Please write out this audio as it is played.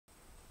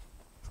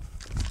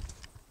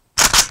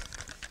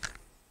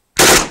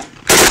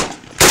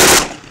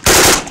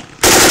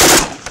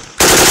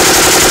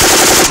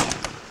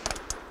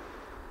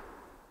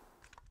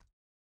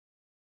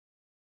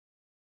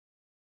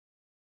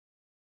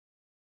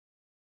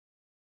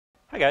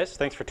Hi guys,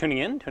 thanks for tuning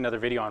in to another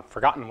video on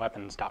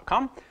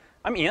ForgottenWeapons.com.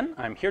 I'm Ian.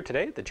 I'm here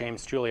today at the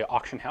James Julia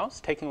Auction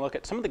House taking a look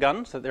at some of the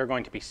guns that they're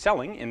going to be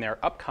selling in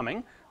their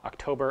upcoming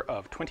October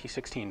of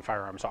 2016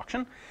 firearms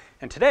auction.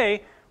 And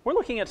today we're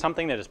looking at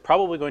something that is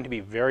probably going to be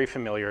very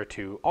familiar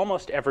to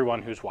almost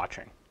everyone who's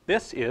watching.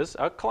 This is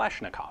a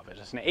Kalashnikov. It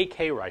is an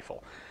AK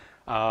rifle.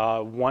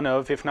 One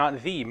of, if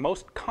not the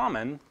most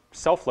common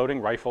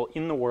self-loading rifle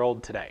in the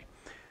world today.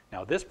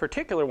 Now this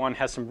particular one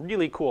has some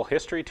really cool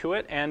history to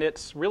it, and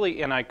it's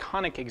really an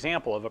iconic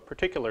example of a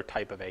particular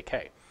type of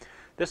AK.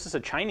 This is a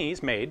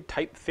Chinese-made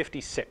Type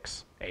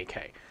 56 AK.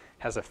 It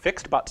has a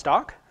fixed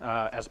buttstock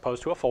as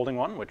opposed to a folding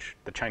one, which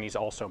the Chinese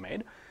also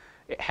made.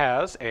 It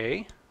has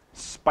a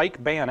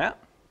spike bayonet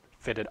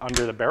fitted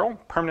under the barrel,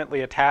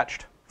 permanently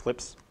attached,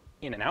 flips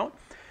in and out.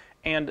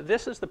 And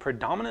this is the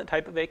predominant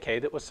type of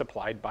AK that was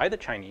supplied by the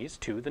Chinese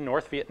to the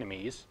North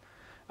Vietnamese,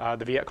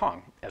 the Viet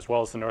Cong, as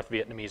well as the North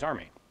Vietnamese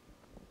Army.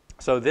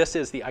 So this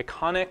is the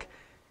iconic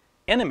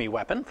enemy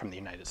weapon from the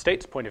United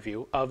States point of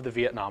view of the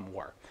Vietnam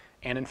War.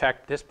 And in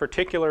fact, this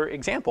particular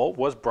example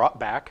was brought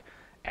back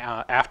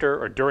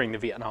after or during the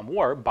Vietnam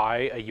War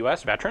by a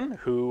US veteran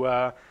who,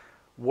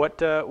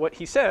 what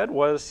he said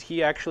was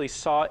he actually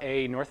saw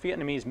a North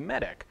Vietnamese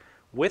medic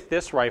with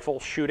this rifle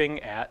shooting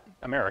at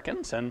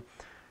Americans. And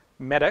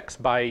medics,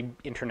 by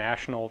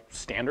international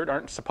standard,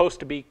 aren't supposed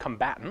to be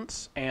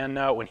combatants. And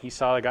when he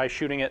saw a guy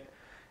shooting at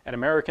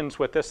Americans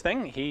with this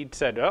thing, he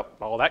said, oh,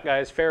 well, that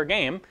guy's fair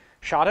game,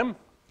 shot him,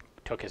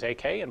 took his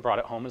AK, and brought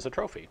it home as a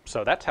trophy.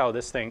 So that's how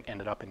this thing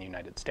ended up in the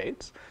United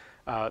States.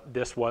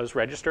 This was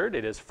registered.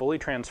 It is fully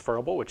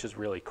transferable, which is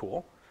really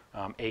cool.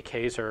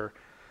 AKs are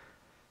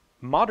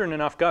modern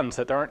enough guns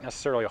that there aren't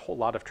necessarily a whole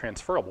lot of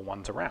transferable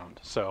ones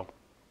around. So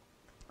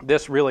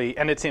this really,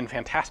 and it's in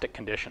fantastic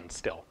condition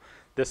still.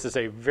 This is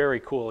a very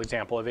cool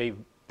example of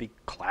the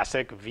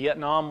classic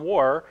Vietnam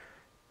War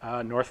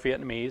North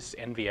Vietnamese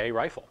NVA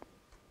rifle.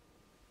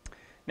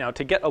 Now,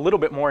 to get a little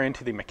bit more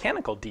into the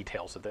mechanical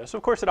details of this,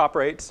 of course it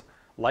operates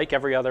like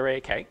every other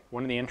AK.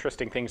 One of the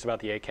interesting things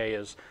about the AK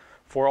is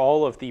for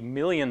all of the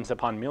millions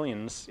upon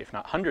millions, if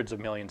not hundreds of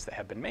millions that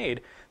have been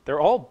made, they're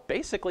all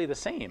basically the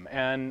same.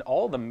 And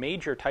all the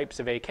major types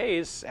of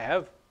AKs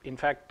have, in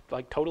fact,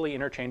 like totally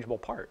interchangeable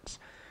parts.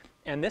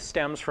 And this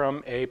stems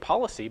from a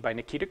policy by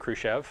Nikita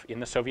Khrushchev in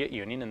the Soviet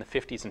Union in the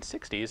 50s and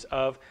 60s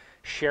of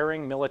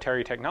sharing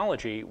military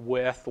technology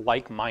with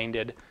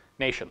like-minded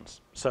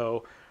nations.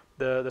 So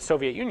the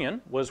Soviet Union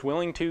was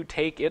willing to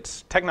take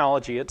its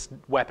technology, its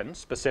weapons,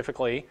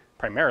 specifically,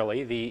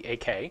 primarily the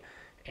AK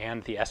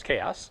and the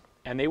SKS,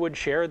 and they would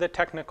share the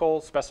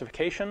technical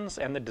specifications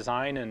and the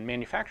design and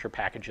manufacture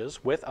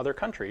packages with other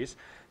countries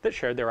that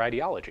shared their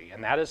ideology.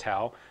 And that is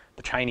how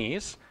the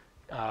Chinese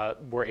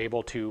were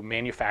able to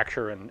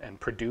manufacture and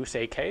produce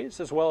AKs,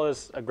 as well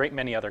as a great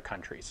many other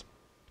countries.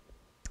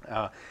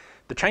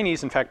 The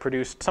Chinese, in fact,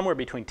 produced somewhere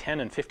between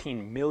 10 and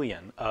 15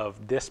 million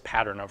of this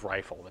pattern of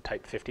rifle, the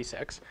Type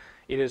 56.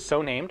 It is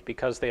so named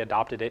because they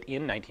adopted it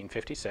in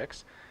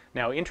 1956.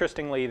 Now,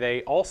 interestingly,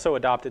 they also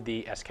adopted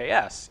the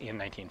SKS in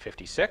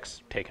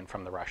 1956, taken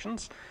from the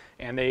Russians,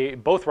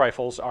 and both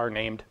rifles are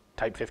named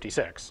Type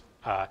 56.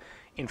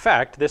 In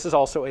fact, this is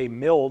also a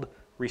milled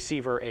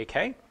receiver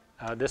AK.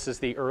 This is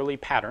the early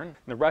pattern.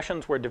 The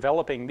Russians were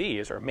developing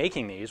these, or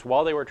making these,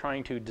 while they were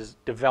trying to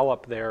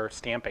develop their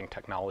stamping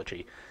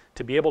technology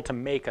to be able to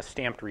make a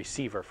stamped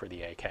receiver for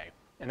the AK.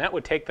 And that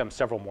would take them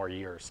several more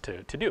years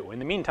to do. In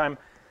the meantime,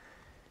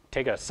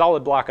 take a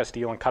solid block of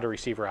steel and cut a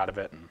receiver out of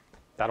it, and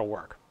that'll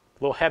work.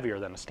 A little heavier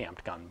than a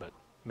stamped gun, but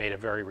made a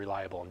very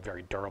reliable and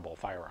very durable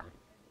firearm.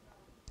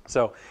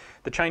 So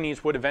the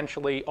Chinese would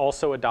eventually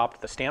also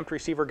adopt the stamped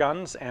receiver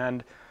guns,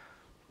 and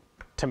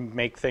to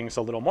make things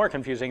a little more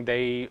confusing,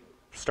 they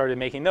started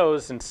making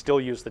those and still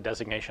use the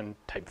designation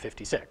Type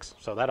 56.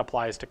 So that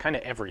applies to kind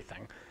of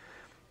everything.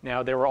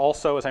 Now, there were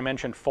also, as I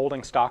mentioned,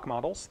 folding stock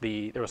models.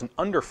 There was an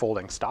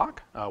underfolding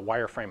stock,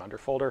 wireframe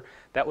underfolder.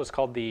 That was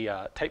called the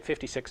Type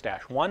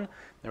 56-1.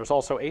 There was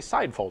also a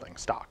side folding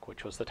stock,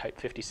 which was the Type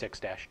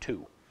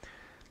 56-2.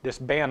 This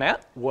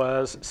bayonet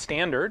was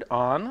standard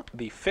on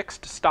the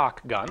fixed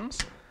stock guns.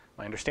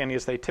 My understanding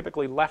is they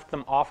typically left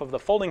them off of the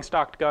folding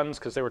stock guns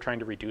because they were trying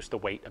to reduce the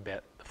weight a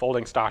bit. The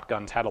folding stock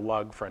guns had a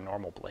lug for a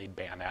normal blade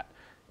bayonet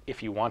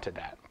if you wanted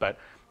that. But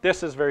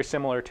this is very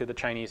similar to the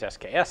Chinese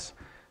SKS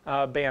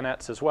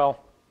bayonets as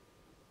well.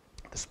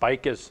 The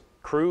spike is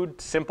crude,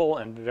 simple,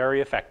 and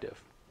very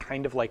effective,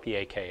 kind of like the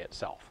AK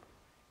itself.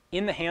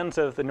 In the hands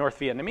of the North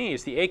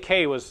Vietnamese, the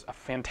AK was a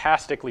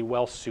fantastically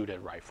well-suited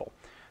rifle.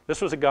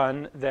 This was a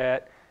gun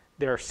that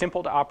they're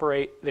simple to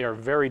operate, they are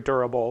very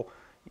durable,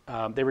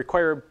 they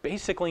require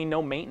basically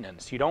no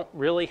maintenance. You don't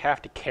really have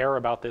to care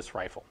about this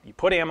rifle. You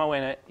put ammo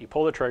in it, you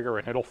pull the trigger,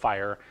 and it'll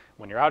fire.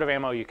 When you're out of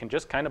ammo, you can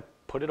just kind of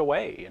put it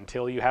away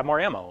until you have more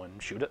ammo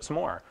and shoot it some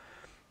more.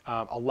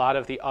 A lot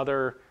of the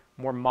other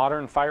more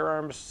modern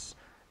firearms,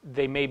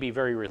 they may be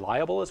very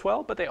reliable as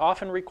well, but they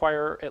often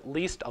require at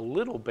least a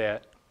little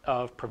bit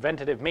of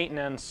preventative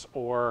maintenance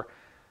or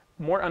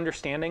more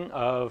understanding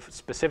of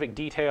specific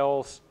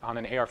details. On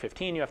an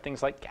AR-15, you have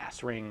things like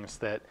gas rings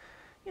that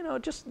you know,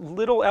 just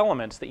little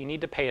elements that you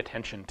need to pay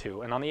attention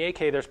to. And on the AK,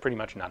 there's pretty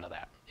much none of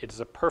that. It is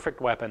a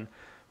perfect weapon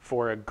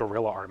for a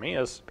guerrilla army,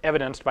 as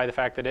evidenced by the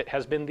fact that it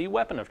has been the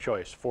weapon of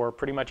choice for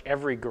pretty much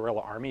every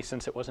guerrilla army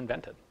since it was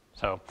invented.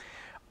 So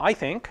I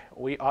think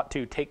we ought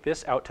to take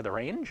this out to the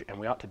range and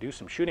we ought to do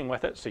some shooting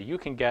with it so you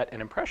can get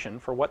an impression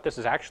for what this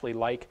is actually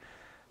like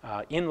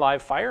in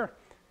live fire,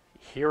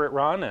 hear it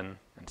run, and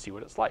see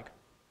what it's like.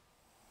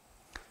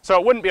 So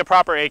it wouldn't be a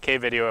proper AK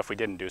video if we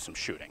didn't do some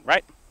shooting,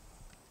 right?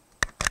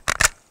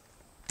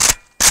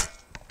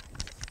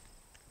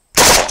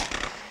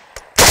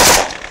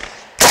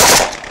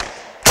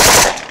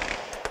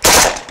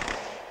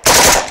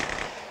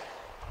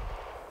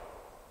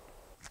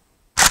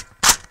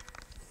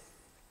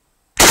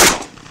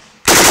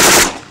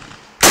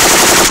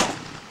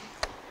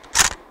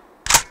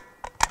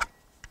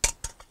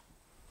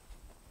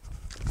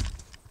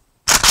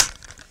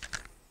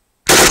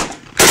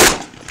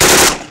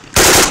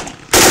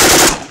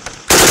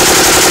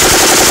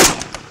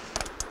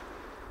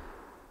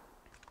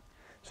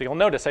 So you'll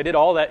notice I did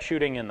all that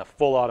shooting in the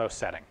full auto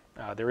setting.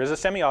 There is a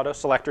semi-auto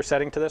selector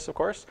setting to this, of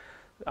course.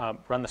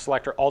 Run the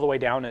selector all the way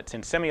down. It's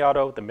in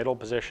semi-auto. The middle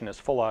position is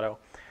full auto.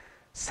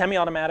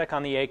 Semi-automatic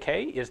on the AK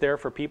is there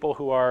for people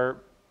who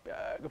are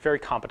very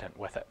competent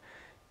with it.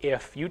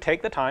 If you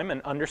take the time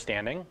and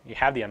understanding, you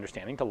have the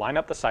understanding to line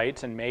up the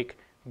sights and make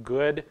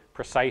good,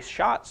 precise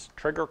shots,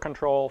 trigger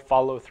control,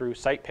 follow through,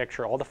 sight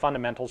picture, all the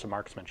fundamentals of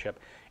marksmanship,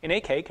 an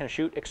AK can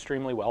shoot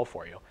extremely well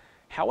for you.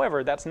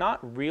 However, that's not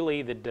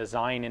really the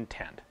design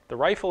intent. The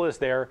rifle is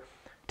there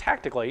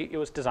tactically. It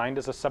was designed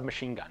as a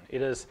submachine gun.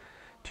 It is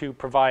to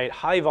provide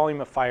high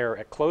volume of fire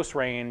at close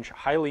range,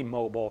 highly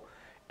mobile,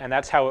 and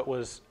that's how it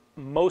was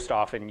most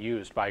often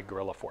used by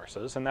guerrilla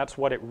forces, and that's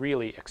what it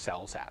really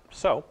excels at.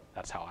 So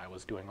that's how I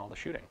was doing all the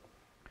shooting.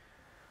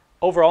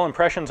 Overall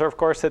impressions are, of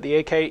course, that the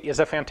AK is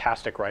a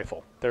fantastic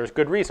rifle. There's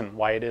good reason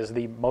why it is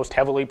the most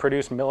heavily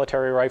produced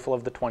military rifle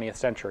of the 20th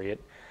century.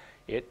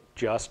 It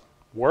just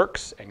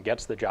works and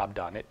gets the job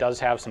done. It does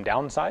have some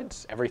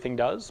downsides, everything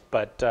does,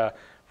 but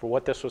for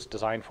what this was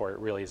designed for, it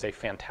really is a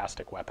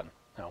fantastic weapon.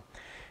 Now,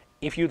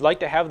 if you'd like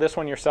to have this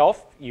one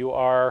yourself, you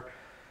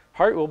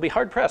will be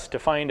hard-pressed to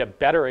find a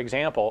better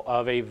example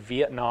of a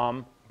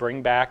Vietnam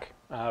bring-back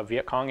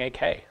Viet Cong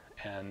AK.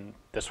 And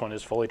this one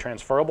is fully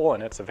transferable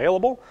and it's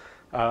available.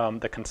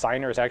 The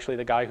consignor is actually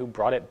the guy who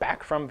brought it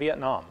back from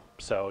Vietnam.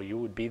 So you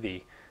would be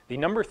the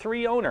number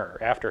 3 owner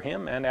after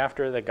him and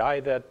after the guy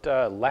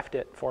that left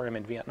it for him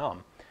in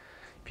Vietnam.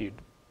 If you're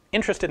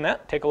interested in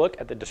that, take a look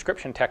at the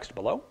description text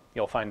below.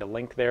 You'll find a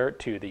link there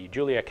to the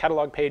Julia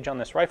catalog page on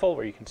this rifle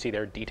where you can see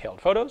their detailed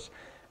photos,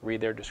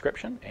 read their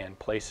description, and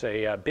place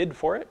a bid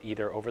for it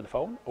either over the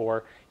phone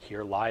or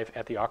here live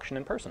at the auction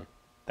in person.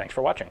 Thanks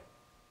for watching.